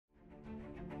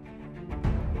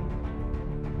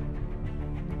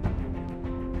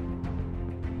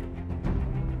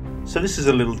So this is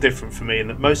a little different for me in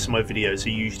that most of my videos are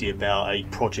usually about a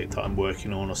project that I'm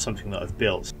working on or something that I've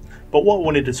built. But what I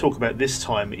wanted to talk about this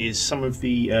time is some of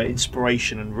the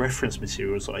inspiration and reference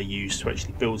materials that I use to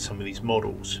actually build some of these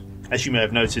models. As you may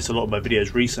have noticed, a lot of my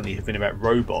videos recently have been about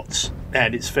robots,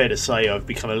 and it's fair to say I've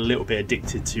become a little bit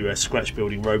addicted to scratch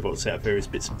building robots out of various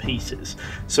bits and pieces.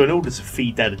 So in order to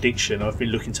feed that addiction, I've been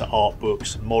looking to art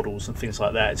books and models and things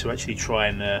like that to actually try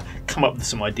and come up with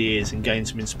some ideas and gain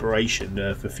some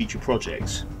inspiration for future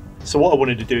projects. So what I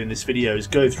wanted to do in this video is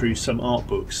go through some art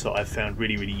books that I've found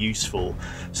really useful.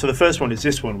 So the first one is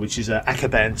this one, which is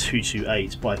Akaban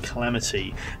 228 by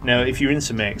Calamity. Now if you're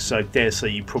into mechs, I dare say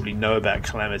you probably know about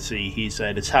Calamity. He's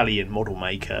an Italian model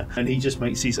maker and he just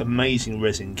makes these amazing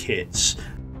resin kits.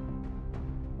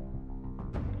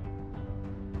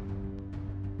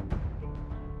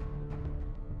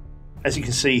 As you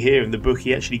can see here in the book,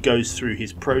 he actually goes through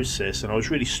his process, and I was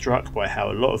really struck by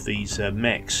how a lot of these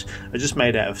mechs are just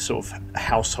made out of sort of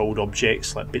household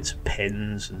objects like bits of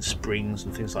pens and springs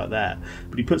and things like that.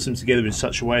 But he puts them together in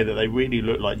such a way that they really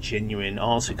look like genuine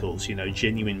articles, you know,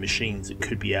 genuine machines that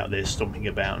could be out there stomping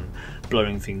about and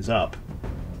blowing things up.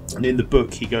 And in the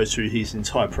book he goes through his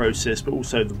entire process, but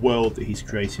also the world that he's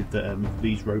created that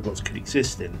these robots could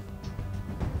exist in.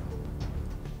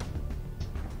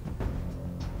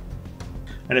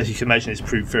 And as you can imagine, it's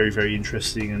proved very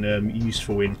interesting and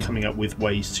useful in coming up with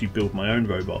ways to build my own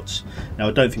robots. Now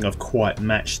I don't think I've quite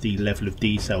matched the level of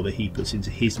detail that he puts into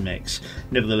his mechs.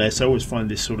 Nevertheless, I always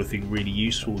find this sort of thing really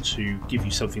useful to give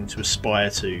you something to aspire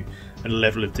to and a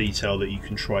level of detail that you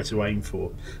can try to aim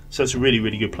for. So it's a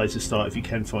really good place to start if you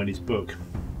can find his book.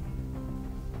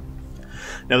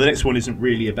 Now the next one isn't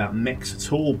really about mechs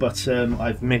at all, but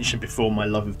I've mentioned before my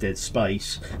love of Dead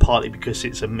Space, partly because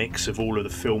it's a mix of all of the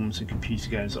films and computer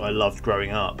games that I loved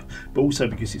growing up, but also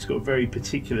because it's got a very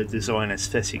particular design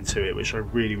aesthetic to it, which I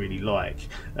really like.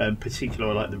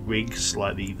 Particularly I like the rigs,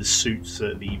 like the suits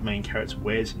that the main character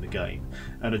wears in the game,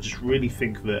 and I just really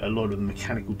think that a lot of the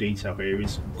mechanical detail here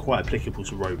is quite applicable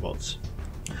to robots.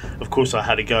 Of course I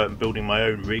had a go at building my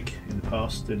own rig in the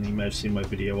past, and you may have seen my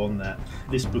video on that.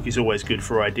 This book is always good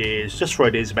for ideas, just for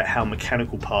ideas about how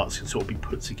mechanical parts can sort of be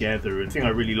put together. And the thing I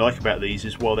really like about these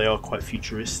is while they are quite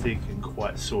futuristic and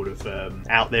quite sort of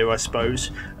out there I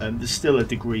suppose, there's still a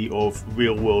degree of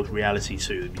real world reality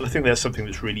to them. I think that's something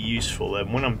that's really useful.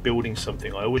 When I'm building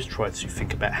something I always try to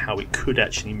think about how it could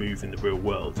actually move in the real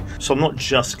world. So I'm not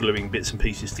just gluing bits and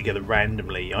pieces together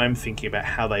randomly, I'm thinking about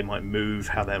how they might move,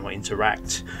 how they might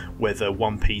interact, whether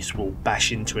one piece will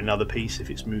bash into another piece if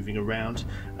it's moving around.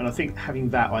 And I think having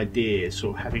that idea,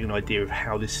 sort of having an idea of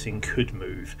how this thing could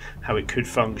move, how it could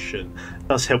function,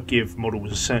 does help give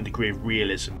models a certain degree of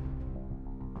realism.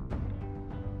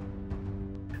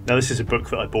 Now this is a book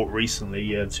that I bought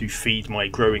recently to feed my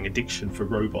growing addiction for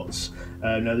robots.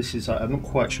 Now this is, I'm not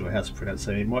quite sure how to pronounce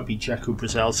it. It might be Jacob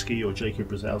Brzezowski or Jacob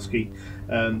Brzezowski.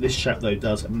 This chap though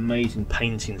does amazing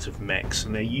paintings of mechs,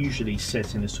 and they're usually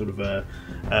set in a sort of a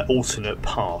alternate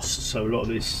past. So a lot of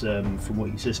this, from what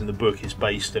he says in the book, is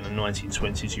based in a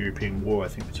 1920s European war, I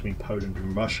think, between Poland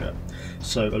and Russia.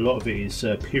 So a lot of it is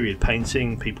period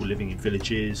painting, people living in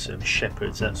villages,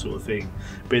 shepherds, that sort of thing.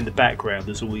 But in the background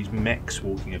there's all these mechs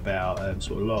walking about,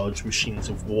 sort of large machines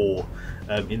of war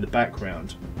in the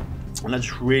background. And I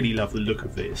just really love the look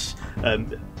of this.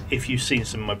 If you've seen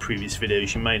some of my previous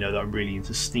videos, you may know that I'm really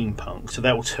into steampunk, so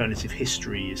that alternative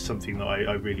history is something that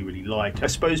I really like. I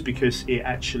suppose because it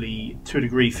actually, to a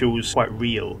degree, feels quite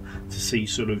real to see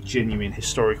sort of genuine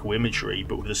historical imagery,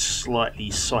 but with a slightly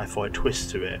sci-fi twist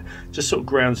to it. Just sort of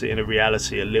grounds it in a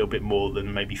reality a little bit more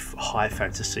than maybe high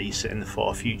fantasy set in the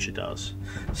far future does.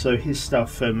 So his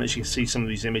stuff, as you can see, some of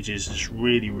these images is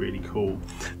really cool.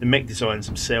 The mech designs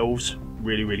themselves,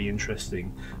 really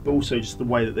interesting, but also just the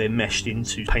way that they're meshed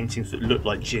into paintings that look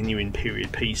like genuine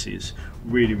period pieces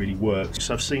really works.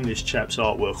 So I've seen this chap's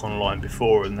artwork online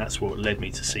before, and that's what led me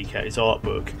to seek out his art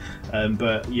book.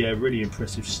 But yeah, really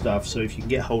impressive stuff, so if you can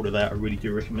get hold of that I really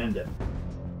do recommend it.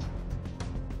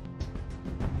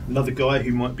 Another guy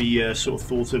who might be sort of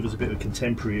thought of as a bit of a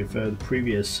contemporary of the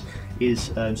previous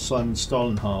is Simon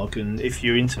Stalenhag, and if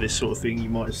you're into this sort of thing you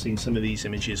might have seen some of these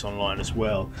images online as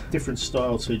well. Different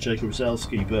style to Jacob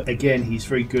Brzezowski, but again he's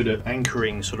very good at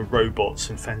anchoring sort of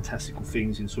robots and fantastical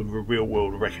things in sort of a real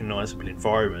world recognisable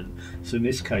environment. So in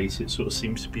this case it sort of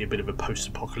seems to be a bit of a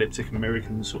post-apocalyptic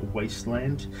American sort of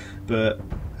wasteland, but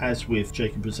as with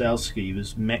Jacob Brzezowski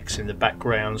there's mechs in the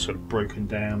background sort of broken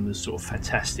down, there's sort of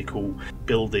fantastical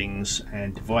buildings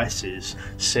and devices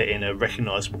set in a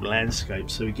recognisable landscape.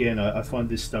 So again, I find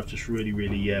this stuff just really,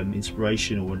 really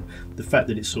inspirational, and the fact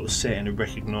that it's sort of set in a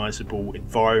recognisable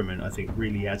environment, I think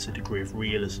really adds a degree of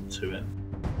realism to it.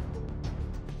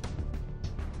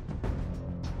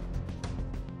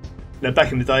 Now,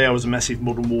 back in the day, I was a massive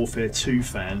Modern Warfare 2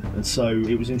 fan, and so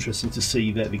it was interesting to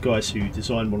see that the guys who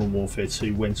designed Modern Warfare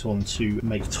 2 went on to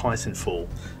make Titanfall.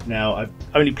 Now, I've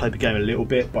only played the game a little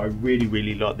bit, but I really,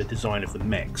 really like the design of the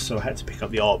mechs, so I had to pick up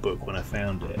the art book when I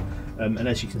found it. And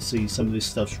as you can see, some of this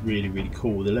stuff's really, really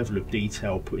cool. The level of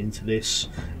detail put into this,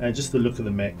 and just the look of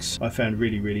the mechs, I found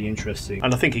really, really interesting.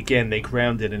 And I think, again, they're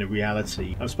grounded in a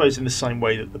reality. I suppose in the same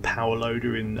way that the power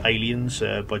loader in Aliens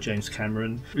by James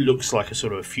Cameron looks like a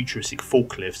sort of a futuristic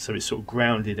forklift, so it's sort of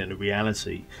grounded in a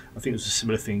reality. I think there's a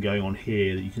similar thing going on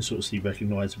here, that you can sort of see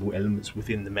recognisable elements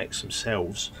within the mechs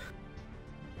themselves.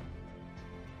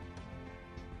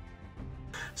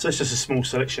 So it's just a small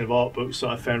selection of art books that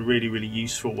I found really, really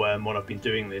useful when I've been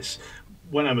doing this.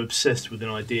 When I'm obsessed with an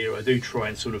idea, I do try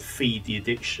and sort of feed the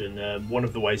addiction. One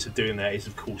of the ways of doing that is,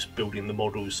 of course, building the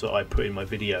models that I put in my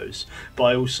videos, but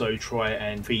I also try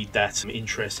and feed that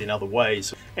interest in other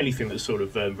ways. Anything that sort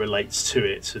of relates to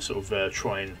it, to sort of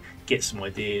try and get some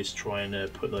ideas, try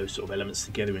and put those sort of elements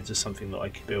together into something that I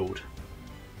can build.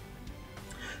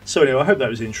 So anyway, I hope that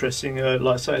was interesting.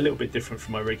 Like I say, a little bit different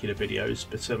from my regular videos,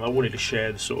 but I wanted to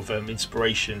share the sort of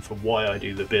inspiration for why I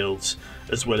do the builds,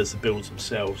 as well as the builds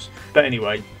themselves. But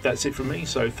anyway, that's it from me,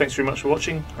 so thanks very much for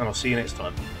watching, and I'll see you next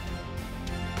time.